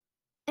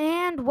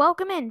and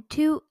welcome in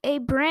to a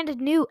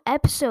brand new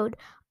episode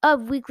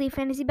of Weekly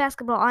Fantasy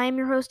Basketball. I am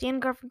your host, Ian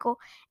Garfinkel,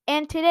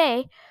 and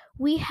today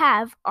we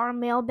have our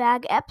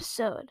mailbag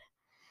episode.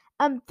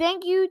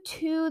 Thank you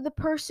to the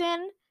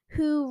person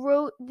who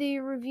wrote the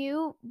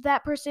review.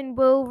 That person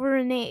will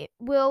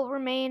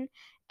remain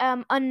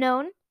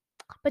unknown,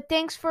 but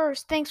thanks for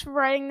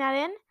writing that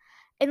in,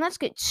 and let's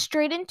get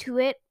straight into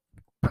it.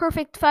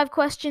 Perfect 5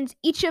 questions.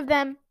 Each of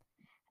them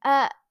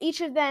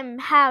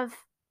have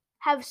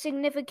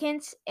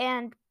significance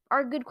and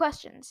are good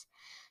questions.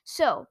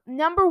 So,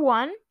 number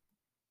 1,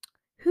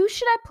 who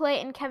should I play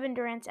in Kevin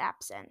Durant's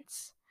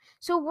absence?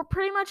 So, we're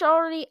pretty much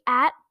already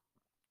at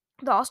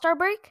the All-Star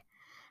break,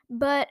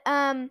 but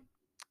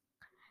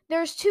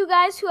there's 2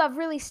 guys who have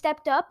really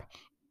stepped up.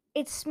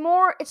 It's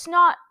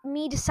not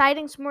me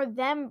deciding, it's more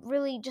them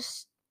really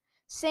just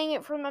saying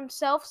it for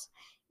themselves.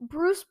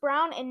 Bruce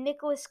Brown and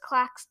Nicholas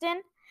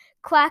Claxton.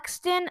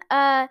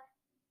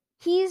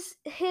 His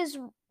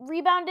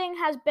rebounding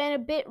has been a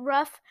bit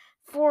rough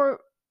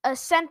for a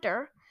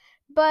center,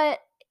 but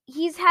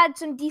he's had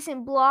some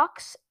decent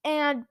blocks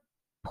and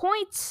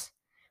points.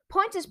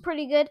 Points is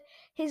pretty good.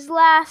 His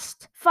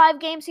last 5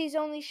 games, he's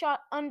only shot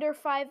under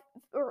 50%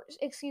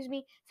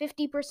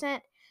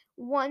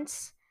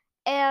 once,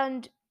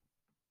 and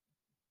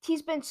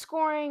he's been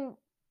scoring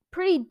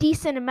pretty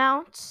decent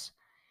amounts.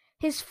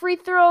 His free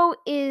throws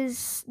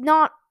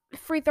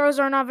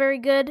are not very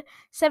good.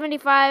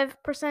 75%,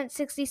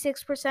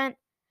 66%.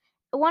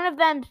 One of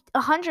them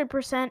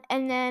 100%,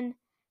 and then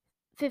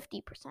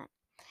 50%.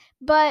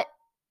 But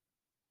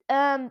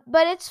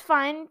it's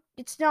fine.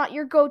 It's not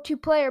your go-to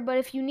player, but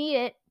if you need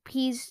it,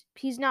 he's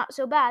not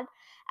so bad.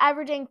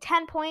 Averaging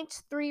 10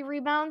 points, 3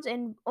 rebounds,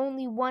 and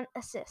only 1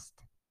 assist.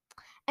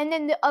 And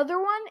then the other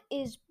one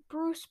is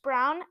Bruce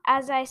Brown.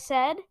 As I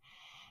said,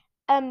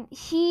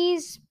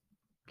 his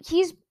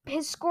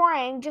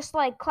scoring, just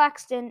like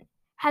Claxton,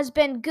 has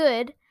been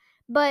good,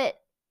 but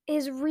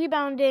his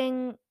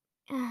rebounding,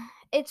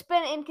 it's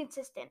been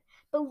inconsistent.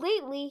 But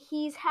lately,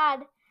 he's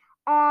had,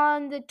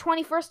 on the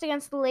 21st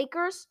against the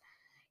Lakers,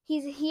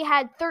 he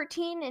had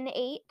 13 and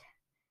 8,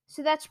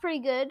 so that's pretty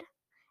good.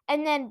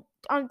 And then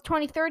on the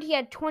 23rd, he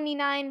had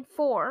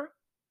 29-4.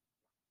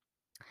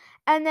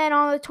 And then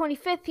on the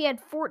 25th, he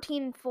had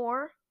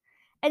 14-4.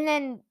 And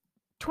then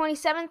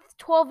 27th,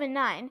 12 and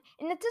 9.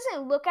 And it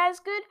doesn't look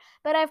as good,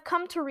 but I've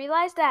come to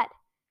realize that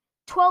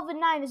 12 and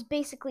 9 is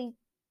basically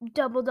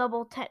double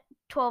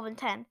 12 and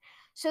 10.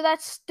 So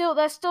that's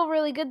still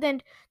really good.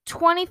 Then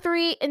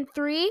 23 and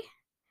 3,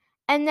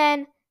 and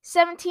then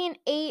 17,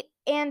 8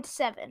 and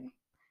 7.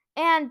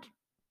 And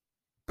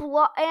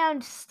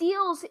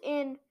steals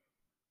in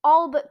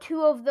all but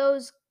 2 of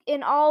those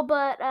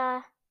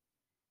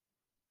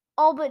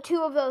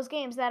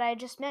games that I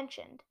just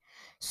mentioned.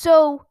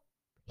 So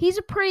he's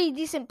a pretty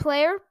decent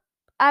player.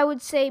 I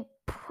would say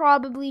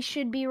probably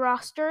should be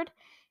rostered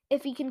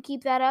if he can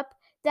keep that up.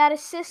 That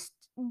assist,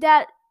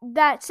 that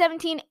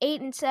 17,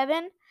 8, and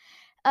 7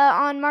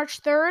 on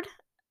March 3rd,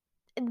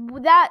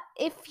 that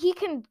if he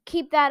can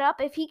keep that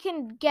up, if he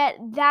can get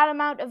that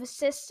amount of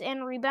assists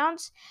and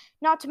rebounds,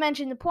 not to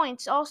mention the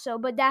points also,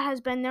 but that has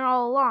been there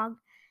all along,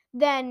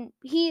 then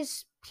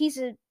he's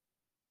a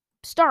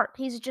start.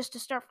 He's just a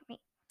start for me.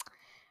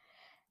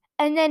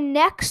 And then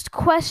next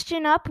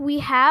question up, we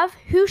have,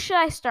 who should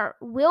I start,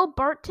 Will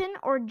Barton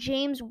or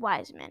James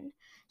Wiseman?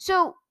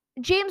 So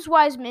James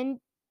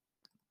Wiseman,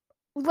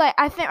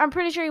 I'm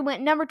pretty sure he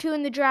went number 2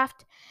 in the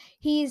draft.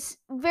 He's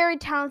very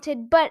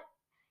talented, but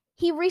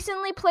he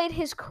recently played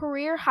his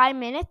career high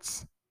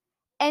minutes,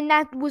 and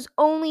that was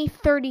only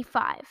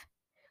 35.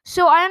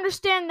 So I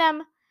understand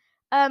them.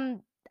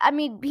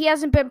 He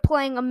hasn't been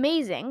playing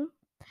amazing,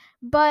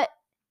 but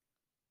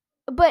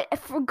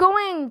if we're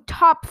going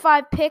top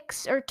 5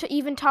 picks or to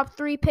even top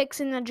 3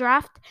 picks in the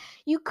draft,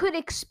 you could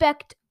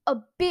expect a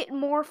bit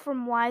more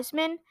from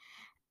Wiseman,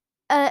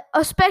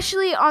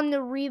 especially on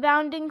the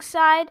rebounding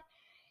side.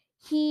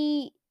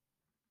 He,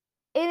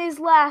 in his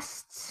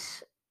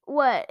last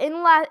 1,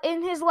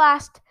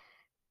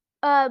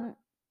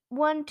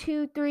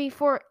 2, 3,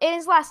 4, in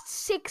his last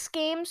 6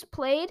 games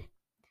played,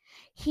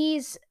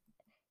 he's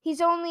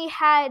only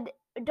had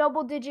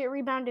double-digit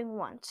rebounding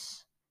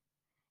once,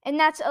 and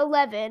that's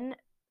 11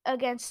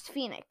 against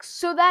Phoenix.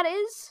 So that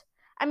is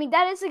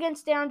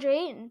against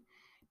DeAndre Ayton,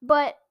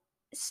 but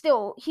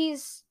still,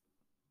 he's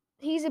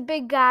a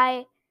big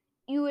guy.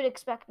 You would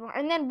expect more.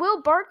 And then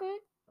Will Barton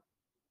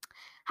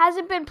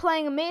hasn't been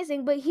playing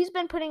amazing, but he's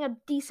been putting up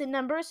decent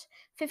numbers: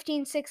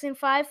 15, 6, and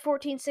 5,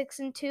 14, 6,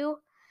 and 2,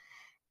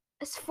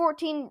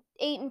 14,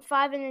 8, and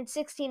 5, and then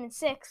 16 and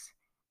 6,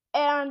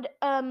 and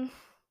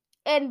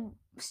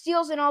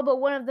steals in all but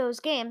one of those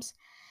games,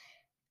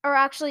 or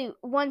actually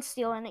 1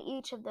 steal in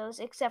each of those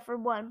except for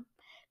 1.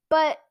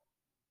 But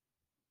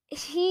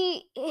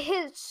his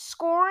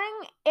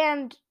scoring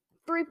and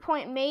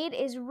 3-point made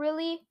is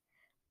really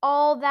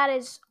all that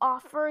is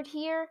offered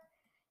here,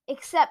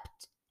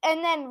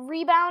 and then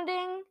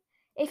rebounding,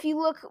 if you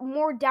look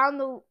more down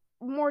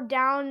more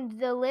down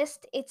the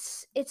list,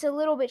 it's a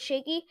little bit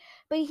shaky,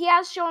 but he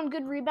has shown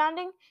good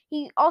rebounding.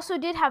 He also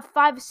did have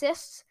 5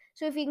 assists,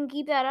 so if he can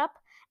keep that up,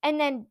 and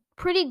then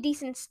pretty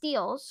decent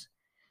steals.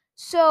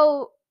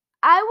 So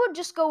I would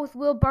just go with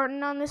Will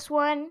Barton on this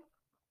one.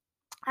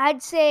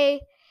 I'd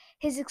say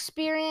his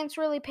experience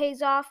really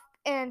pays off,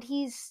 and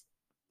he's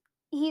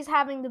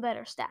having the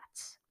better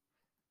stats.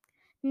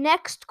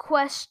 Next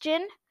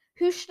question,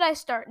 who should I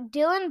start,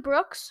 Dillon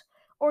Brooks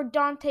or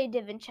Donte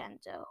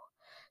DiVincenzo?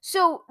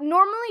 So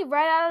normally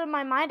right out of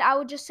my mind, I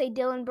would just say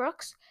Dillon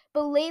Brooks,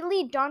 but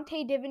lately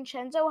Donte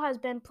DiVincenzo has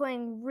been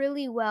playing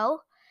really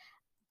well.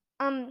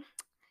 I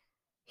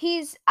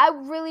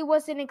really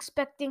wasn't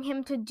expecting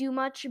him to do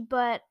much,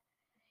 but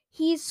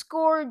he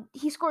scored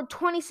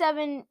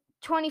 27,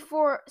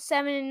 24,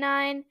 7, and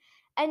 9,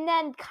 and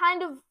then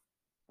kind of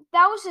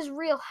that was his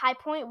real high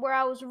point where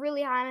I was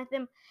really high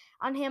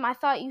on him. I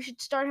thought you should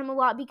start him a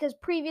lot because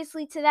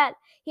previously to that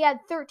he had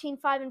 13,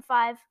 5, and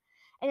 5,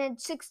 and then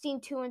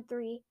 16, 2, and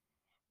 3.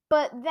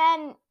 But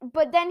then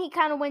he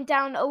kind of went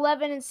down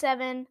 11 and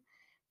 7,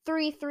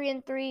 3, 3,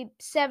 and 3,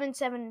 7,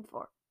 7, and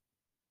 4.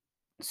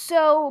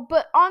 So,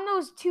 but on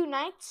those 2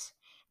 nights,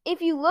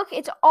 if you look,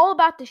 it's all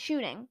about the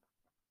shooting.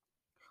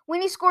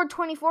 When he scored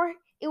 24,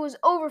 it was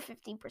over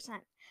 50%.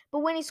 But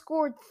when he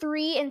scored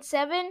 3 and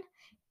 7,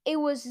 it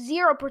was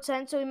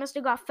 0%, so he must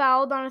have got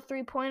fouled on a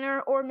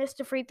 3-pointer or missed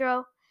a free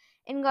throw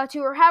and got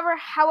 2, or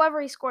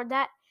however he scored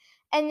that.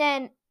 And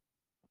then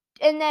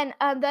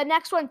the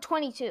next one,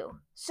 22.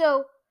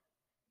 So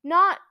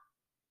not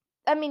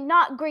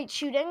great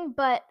shooting,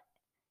 but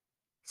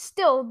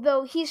still,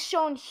 though, he's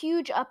shown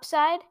huge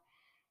upside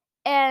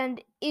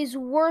and is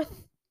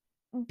worth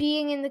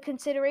being in the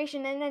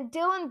consideration. And then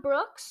Dillon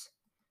Brooks,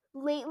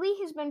 lately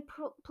he's been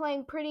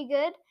playing pretty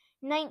good.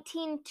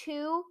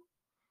 19-2,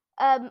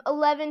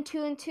 11,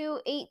 2 and 2,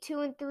 8, 2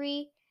 and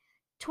 3,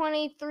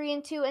 23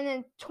 and 2, and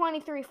then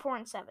 23, 4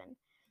 and 7.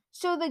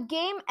 So the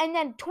game, and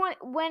then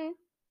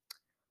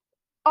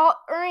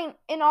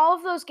in all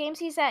of those games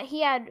he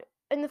had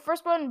in the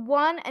first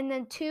one, and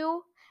then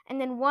 2, and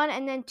then 1,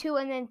 and then 2,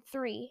 and then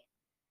 3.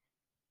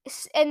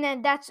 And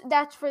then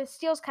that's for the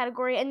steals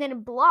category. And then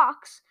in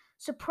blocks,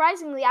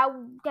 surprisingly, I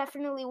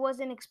definitely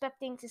wasn't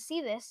expecting to see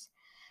this,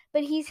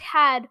 but he's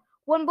had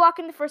 1 block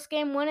in the first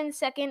game, 1 in the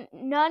second,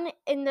 none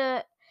in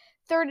the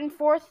third and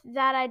fourth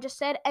that I just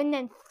said, and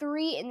then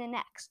 3 in the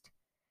next.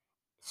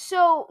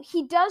 So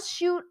he does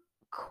shoot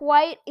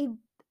quite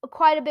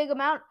a big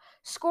amount.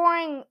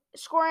 Scoring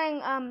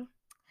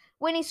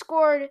when he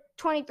scored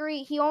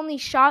 23, he only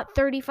shot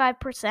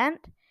 35%.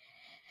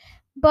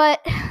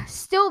 But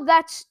still,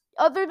 that's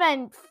other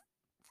than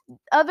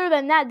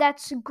that,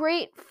 that's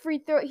great free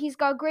throw. He's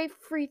got great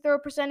free throw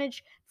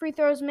percentage, free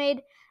throws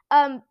made,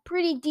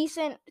 pretty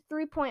decent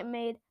 3-point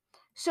made.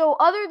 So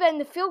other than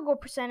the field goal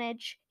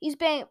percentage, he's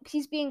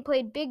being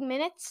played big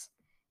minutes,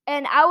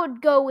 and I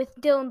would go with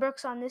Dillon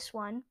Brooks on this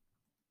one.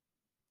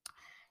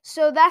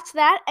 So that's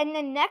that. And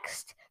then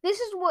next, this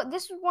is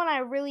one I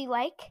really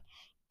like.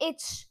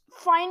 It's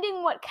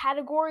finding what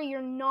category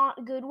you're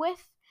not good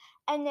with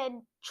and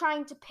then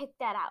trying to pick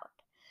that out.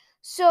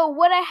 So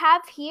what I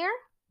have here,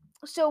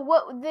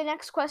 what the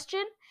next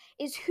question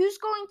is, who's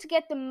going to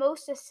get the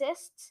most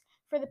assists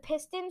for the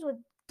Pistons with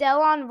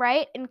Delon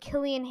Wright and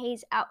Killian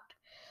Hayes out?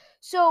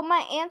 So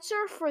my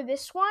answer for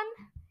this one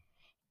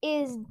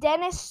is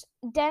Dennis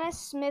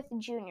Smith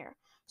Jr.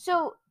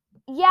 So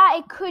yeah,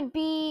 it could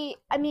be.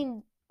 I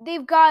mean,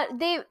 they've got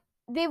a.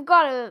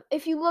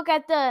 If you look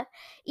at the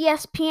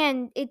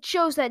ESPN, it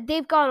shows that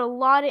they've got a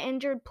lot of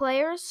injured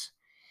players.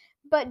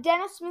 But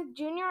Dennis Smith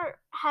Jr.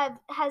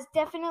 has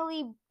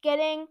definitely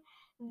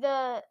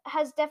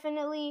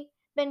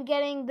been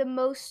getting the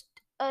most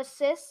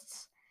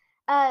assists.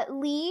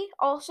 Lee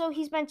also,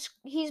 he's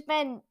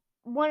been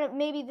one of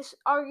maybe this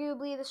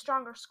arguably the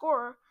stronger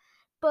scorer,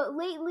 but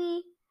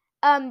lately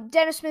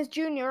Dennis Smith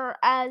Jr.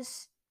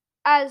 as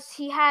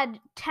he had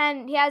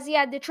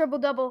the triple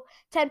double,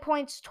 10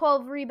 points,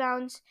 12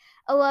 rebounds,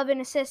 11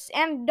 assists,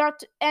 and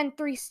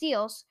 3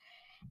 steals,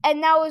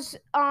 and that was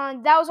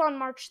on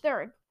March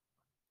 3rd.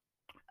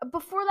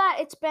 Before that,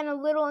 it's been a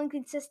little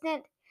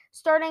inconsistent,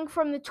 starting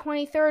from the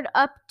 23rd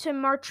up to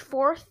March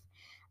 4th,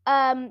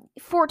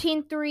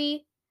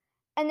 14-3,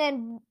 and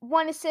then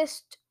 1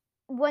 assist,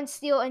 1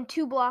 steal, and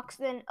 2 blocks.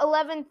 Then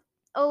 11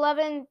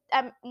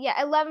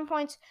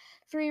 points,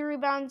 3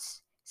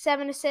 rebounds,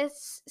 7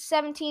 assists,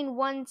 17,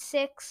 1,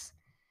 6,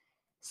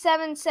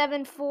 7,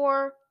 7,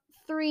 4,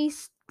 3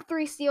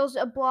 steals,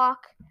 a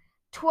block.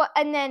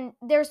 And then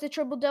there's the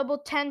triple-double,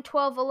 10,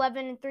 12,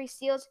 11, and 3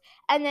 steals,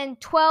 and then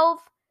 12,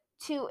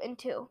 2, and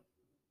 2.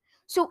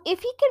 So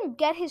if he can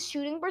get his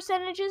shooting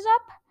percentages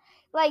up,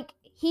 like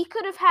he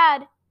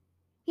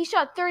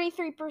shot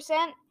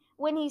 33%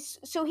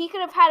 so he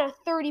could have had a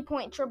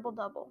 30-point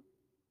triple-double.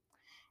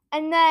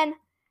 And then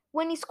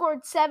when he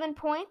scored 7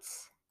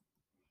 points,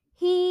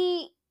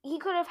 he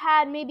could have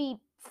had maybe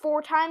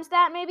 4 times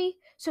that, maybe.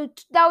 So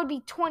that would be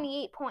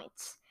 28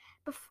 points.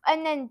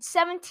 And then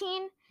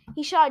 17,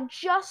 he shot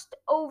just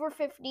over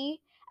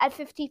 50 at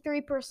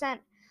 53%.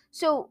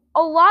 So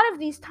a lot of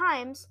these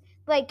times,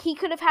 like he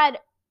could have had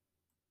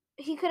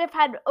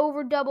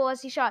over double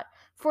as he shot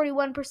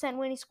 41%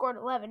 when he scored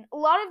 11. A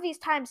lot of these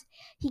times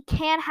he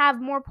can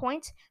have more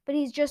points, but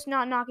he's just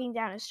not knocking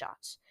down his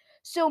shots.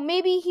 So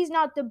maybe he's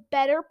not the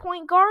better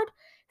point guard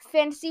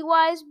fantasy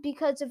wise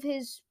because of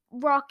his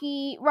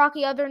rocky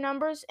other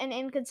numbers and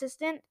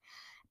inconsistent,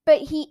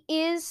 but he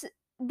does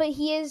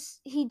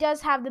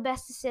have the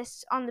best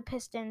assists on the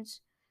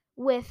Pistons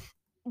with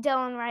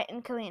Delon Wright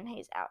and Killian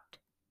Hayes out.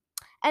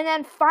 And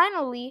then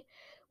finally,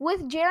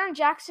 with Jaren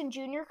Jackson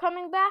Jr.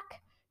 coming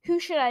back, who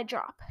should I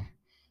drop?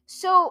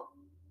 So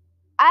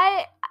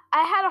I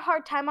had a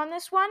hard time on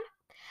this one,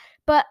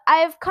 but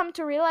I've come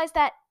to realize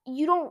that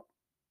you don't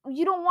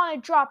want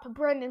to drop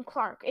Brandon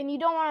Clarke and you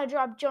don't want to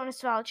drop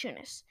Jonas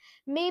Valanciunas.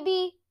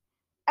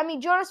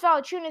 Jonas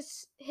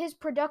Valanciunas, his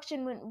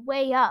production went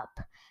way up.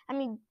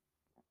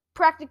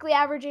 Practically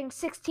averaging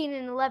 16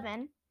 and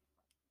 11.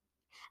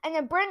 And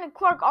then Brandon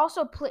Clarke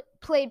also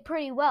played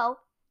pretty well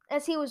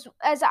as he was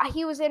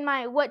in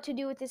my what to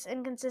do with this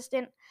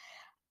inconsistent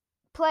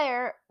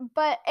player,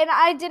 and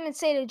I didn't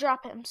say to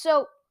drop him.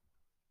 So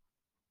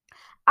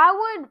I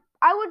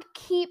would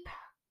keep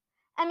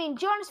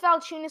Jonas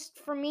Valanciunas,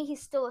 for me,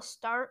 he's still a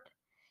start.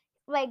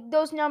 Like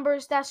those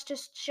numbers, that's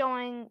just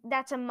showing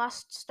that's a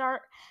must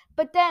start.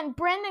 But then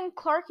Brandon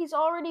Clarke, he's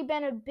already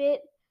been a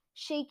bit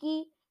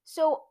shaky,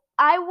 so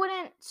I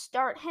wouldn't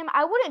start him.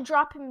 I wouldn't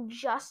drop him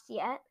just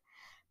yet,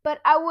 but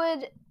I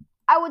would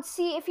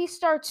see if he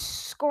starts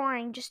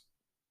scoring just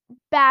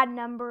bad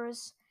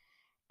numbers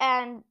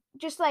and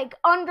just like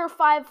under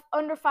five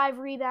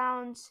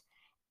rebounds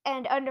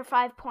and under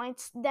 5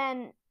 points,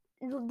 then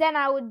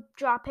I would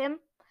drop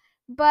him.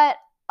 But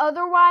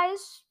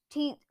otherwise,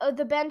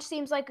 the bench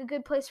seems like a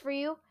good place for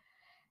you.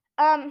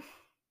 Not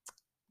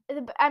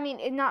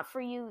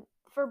for you,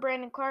 for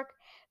Brandon Clarke,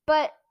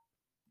 but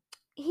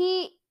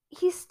he's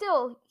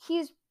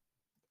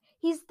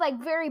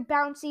like very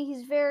bouncy.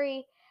 He's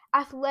very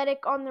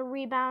athletic on the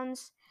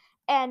rebounds,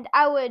 and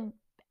I would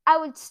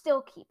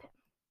still keep him.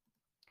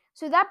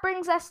 So that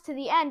brings us to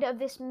the end of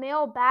this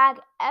mailbag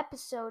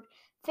episode.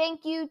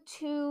 Thank you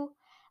to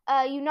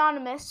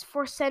Unanimous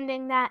for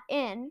sending that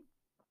in.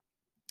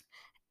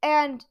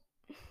 And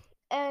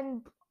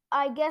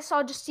I guess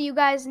I'll just see you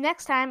guys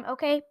next time.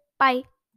 Okay, bye.